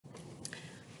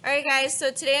Alright guys,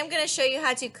 so today I'm going to show you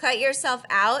how to cut yourself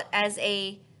out as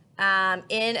a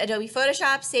in Adobe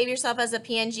Photoshop, save yourself as a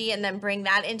PNG, and then bring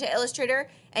that into Illustrator.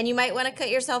 And you might want to cut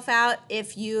yourself out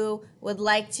if you would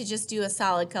like to just do a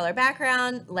solid color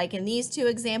background, like in these two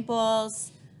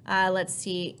examples. Let's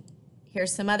see,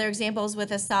 here's some other examples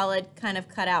with a solid kind of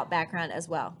cutout background as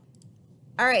well.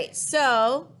 Alright,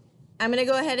 so I'm going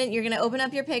to go ahead and you're going to open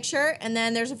up your picture, and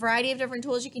then there's a variety of different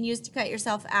tools you can use to cut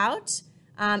yourself out.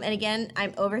 And again,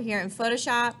 I'm over here in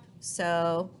Photoshop,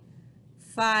 so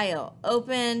File,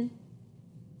 Open.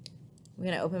 I'm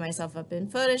going to open myself up in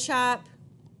Photoshop.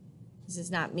 This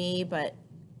is not me, but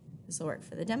this will work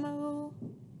for the demo.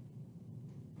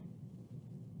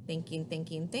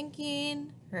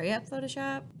 Thinking. Hurry up,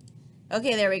 Photoshop.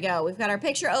 Okay, there we go. We've got our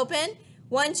picture open.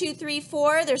 1, 2, 3,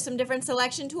 4. There's some different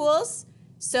selection tools.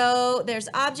 So there's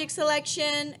object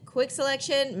selection, quick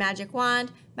selection, magic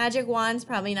wand. Magic wand's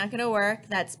probably not going to work.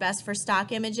 That's best for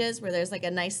stock images where there's like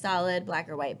a nice solid black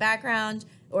or white background,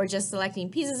 or just selecting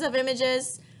pieces of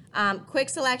images. Quick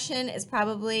selection is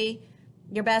probably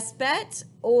your best bet,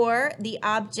 or the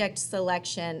object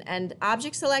selection. And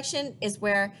object selection is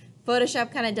where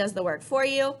Photoshop kind of does the work for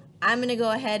you. I'm going to go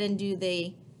ahead and do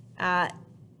the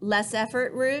less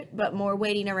effort route, but more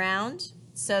waiting around.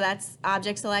 So that's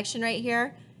object selection right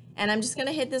here. And I'm just going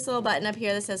to hit this little button up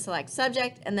here that says select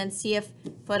subject, and then see if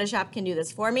Photoshop can do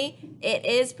this for me. It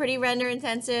is pretty render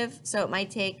intensive, so it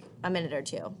might take a minute or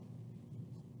two. So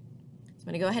I'm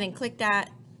going to go ahead and click that.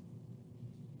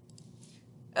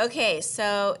 Okay,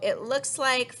 so it looks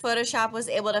like Photoshop was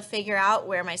able to figure out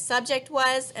where my subject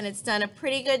was, and it's done a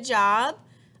pretty good job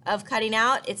of cutting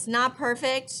out. It's not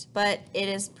perfect, but it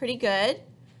is pretty good.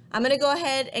 I'm going to go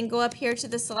ahead and go up here to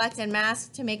the select and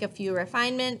mask to make a few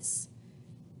refinements,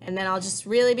 and then I'll just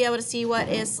really be able to see what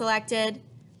is selected.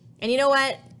 And you know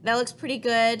what? That looks pretty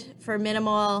good for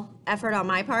minimal effort on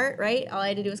my part, right? All I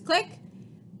had to do was click.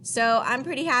 So I'm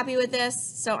pretty happy with this.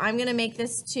 So I'm going to make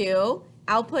this 2,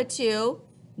 output 2,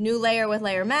 new layer with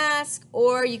layer mask,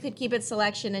 or you could keep it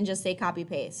selection and just say copy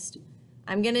paste.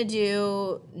 I'm going to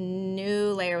do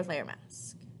new layer with layer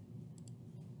mask.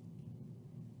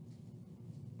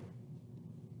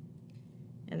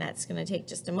 And that's going to take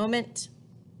just a moment.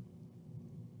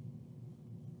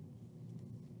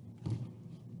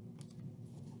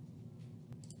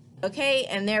 Okay,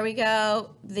 and there we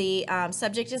go. The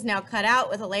subject is now cut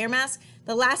out with a layer mask.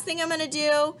 The last thing I'm going to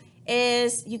do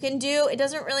is you can do, it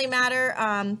doesn't really matter.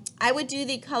 I would do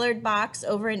the colored box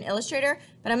over in Illustrator,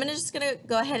 but I'm just going to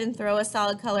go ahead and throw a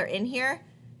solid color in here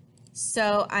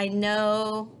so I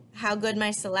know how good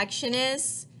my selection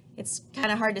is. It's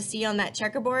kind of hard to see on that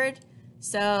checkerboard.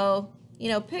 So,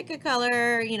 pick a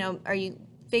color,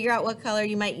 figure out what color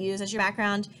you might use as your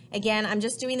background. Again, I'm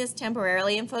just doing this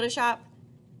temporarily in Photoshop.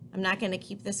 I'm not going to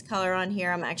keep this color on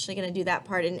here. I'm actually going to do that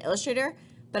part in Illustrator,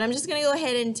 but I'm just going to go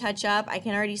ahead and touch up. I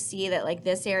can already see that like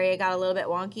this area got a little bit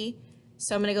wonky.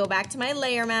 So I'm going to go back to my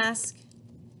layer mask,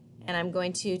 and I'm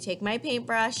going to take my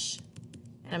paintbrush,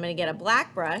 and I'm going to get a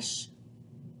black brush.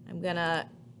 I'm going to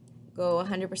go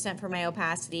 100% for my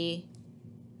opacity.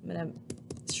 I'm going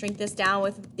to shrink this down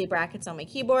with the brackets on my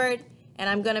keyboard, and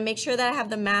I'm going to make sure that I have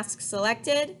the mask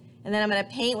selected, and then I'm going to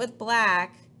paint with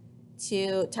black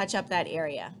to touch up that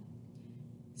area.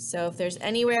 So if there's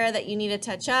anywhere that you need to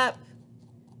touch up,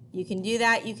 you can do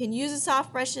that. You can use a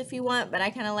soft brush if you want, but I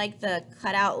kind of like the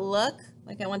cutout look.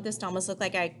 Like I want this to almost look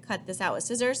like I cut this out with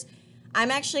scissors.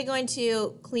 I'm actually going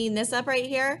to clean this up right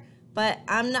here, but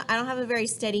I don't have a very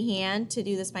steady hand to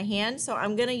do this by hand, so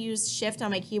I'm gonna use shift on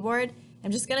my keyboard.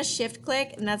 I'm just gonna shift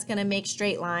click, and that's gonna make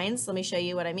straight lines. Let me show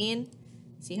you what I mean.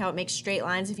 See how it makes straight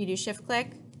lines if you do shift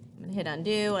click? I'm gonna hit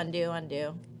undo, undo,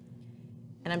 undo.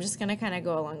 And I'm just going to kind of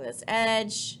go along this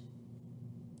edge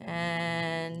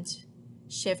and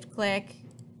shift click.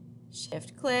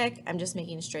 I'm just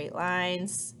making straight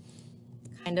lines,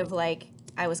 kind of like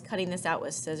I was cutting this out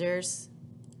with scissors.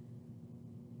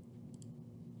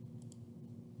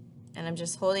 And I'm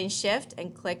just holding shift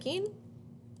and clicking.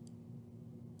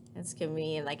 It's giving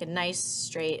me like a nice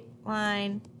straight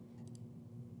line.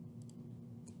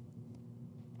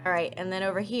 All right, and then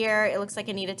over here, it looks like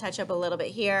I need to touch up a little bit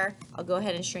here. I'll go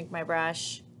ahead and shrink my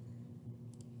brush.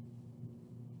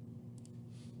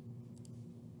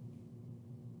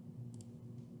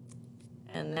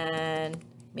 And then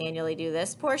manually do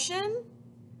this portion.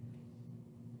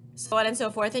 So on and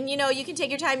so forth. And you can take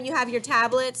your time. You have your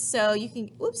tablets, so you can,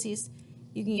 whoopsies,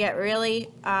 you can get really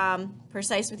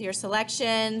precise with your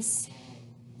selections.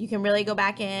 You can really go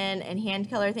back in and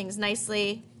hand color things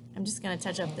nicely. I'm just going to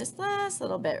touch up this last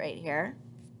little bit right here.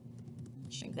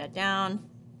 Shrink that down.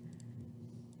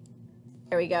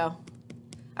 There we go.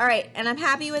 All right, and I'm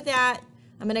happy with that.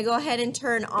 I'm gonna go ahead and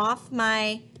turn off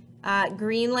my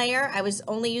green layer. I was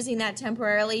only using that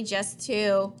temporarily just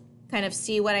to kind of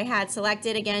see what I had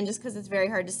selected, again, just because it's very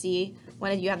hard to see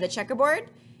when you have the checkerboard.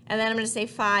 And then I'm gonna say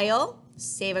File,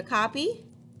 Save a Copy.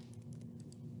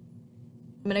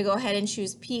 I'm gonna go ahead and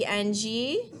choose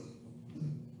PNG.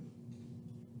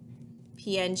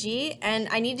 PNG, and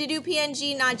I need to do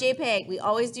PNG, not JPEG. We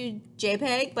always do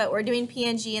JPEG, but we're doing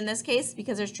PNG in this case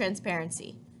because there's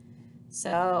transparency.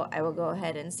 So I will go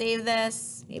ahead and save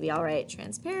this. Maybe I'll write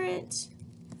transparent.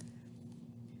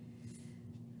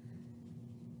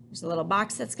 There's a little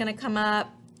box that's gonna come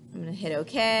up. I'm gonna hit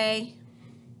OK.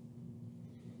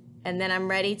 And then I'm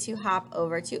ready to hop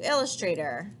over to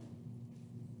Illustrator.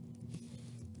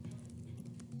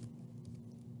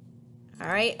 All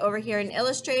right, over here in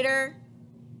Illustrator,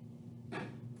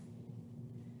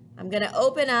 I'm gonna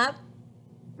open up.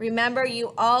 Remember,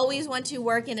 you always want to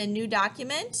work in a new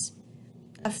document,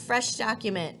 a fresh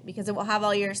document, because it will have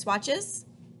all your swatches.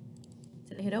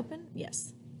 Did I hit open?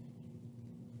 Yes.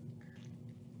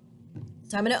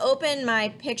 So I'm gonna open my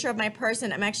picture of my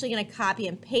person. I'm actually gonna copy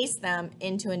and paste them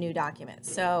into a new document.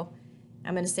 So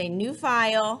I'm gonna say new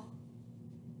file.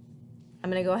 I'm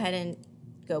gonna go ahead and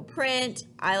go print.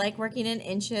 I like working in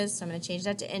inches, so I'm gonna change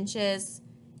that to inches.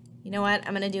 You know what?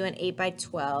 I'm gonna do an 8 by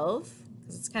 12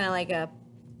 because it's kind of like a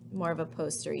more of a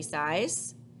postery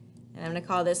size. And I'm gonna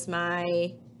call this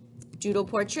my doodle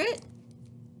portrait.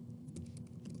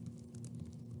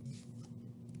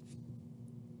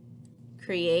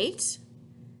 Create.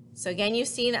 So again, you've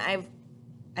seen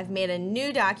I've made a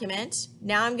new document.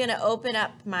 Now I'm gonna open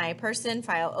up my person,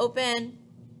 file open,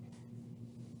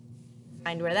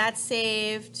 find where that's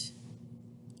saved.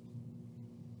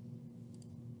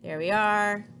 There we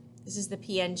are. This is the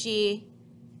PNG.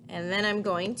 And then I'm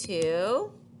going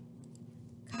to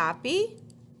copy,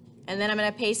 and then I'm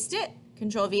gonna paste it.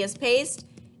 Control V is paste.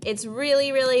 It's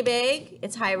really, really big.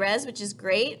 It's high res, which is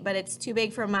great, but it's too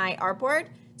big for my artboard.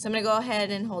 So I'm gonna go ahead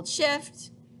and hold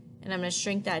Shift, and I'm gonna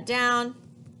shrink that down.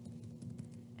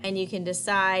 And you can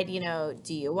decide, you know,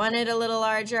 do you want it a little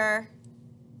larger?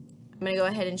 I'm gonna go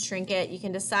ahead and shrink it. You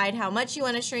can decide how much you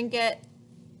wanna shrink it.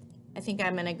 I think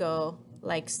I'm gonna go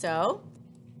like so.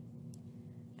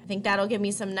 I think that'll give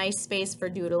me some nice space for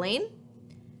doodling.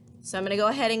 So I'm gonna go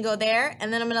ahead and go there,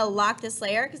 and then I'm gonna lock this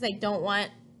layer because I don't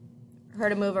want her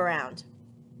to move around.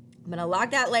 I'm gonna lock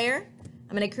that layer.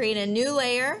 I'm gonna create a new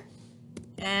layer,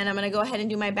 and I'm gonna go ahead and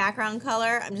do my background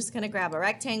color. I'm just gonna grab a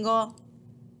rectangle,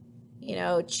 you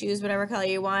know, choose whatever color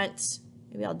you want.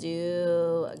 Maybe I'll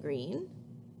do a green.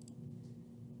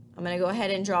 I'm gonna go ahead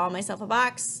and draw myself a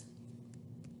box.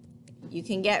 You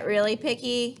can get really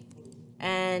picky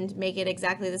and make it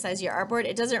exactly the size of your artboard.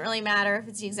 It doesn't really matter if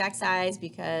it's the exact size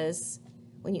because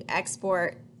when you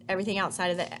export everything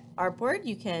outside of the artboard,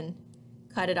 you can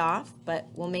cut it off, but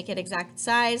we'll make it exact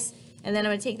size. And then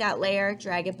I'm gonna take that layer,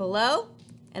 drag it below,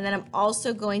 and then I'm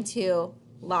also going to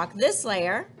lock this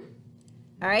layer.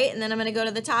 All right, and then I'm gonna go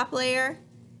to the top layer,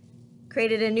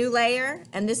 created a new layer,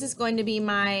 and this is going to be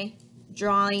my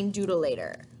drawing doodle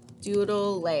layer.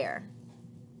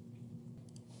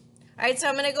 All right, so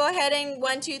I'm gonna go ahead and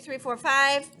 1, 2, 3, 4,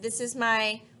 5. This is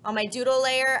on my doodle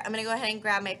layer. I'm gonna go ahead and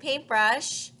grab my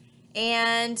paintbrush,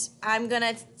 and I'm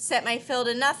gonna set my fill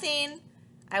to nothing.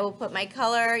 I will put my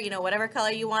color, you know, whatever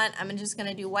color you want. I'm just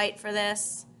gonna do white for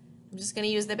this. I'm just gonna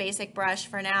use the basic brush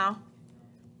for now.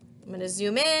 I'm gonna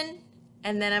zoom in,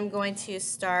 and then I'm going to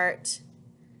start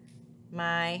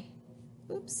my,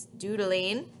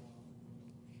 doodling.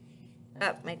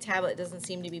 Oh, my tablet doesn't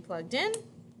seem to be plugged in.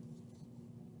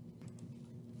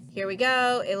 Here we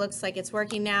go. It looks like it's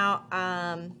working now.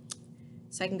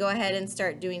 So I can go ahead and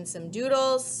start doing some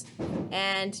doodles.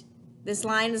 And this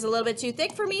line is a little bit too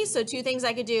thick for me, so two things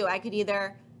I could do. I could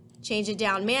either change it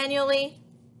down manually,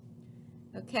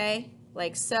 okay,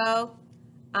 like so,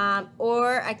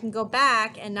 or I can go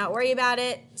back and not worry about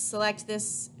it, select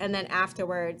this, and then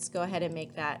afterwards go ahead and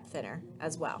make that thinner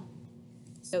as well.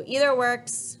 So either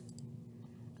works.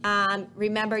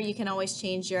 Remember, you can always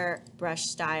change your brush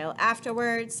style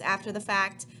afterwards, after the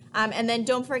fact. And then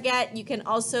don't forget, you can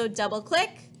also double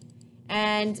click,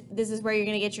 and this is where you're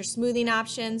gonna get your smoothing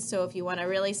options. So if you wanna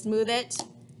really smooth it,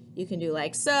 you can do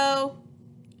like so,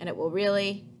 and it will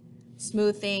really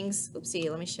smooth things. Oopsie,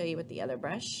 let me show you with the other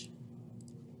brush.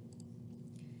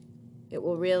 It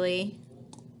will really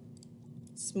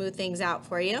smooth things out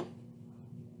for you.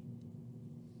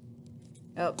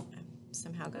 Oh.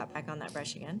 Somehow got back on that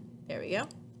brush again. There we go.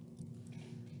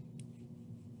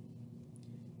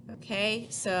 Okay,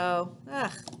 so,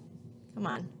 come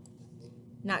on.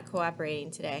 Not cooperating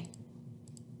today.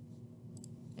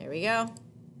 There we go.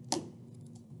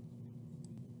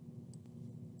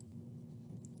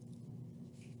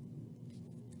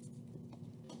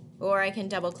 or I can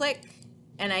double click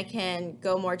and I can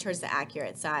go more towards the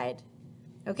accurate side.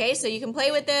 Okay, so you can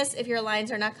play with this if your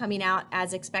lines are not coming out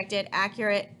as expected,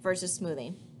 accurate versus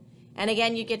smoothing. And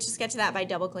again, you just get to that by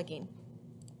double clicking.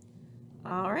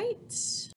 All right.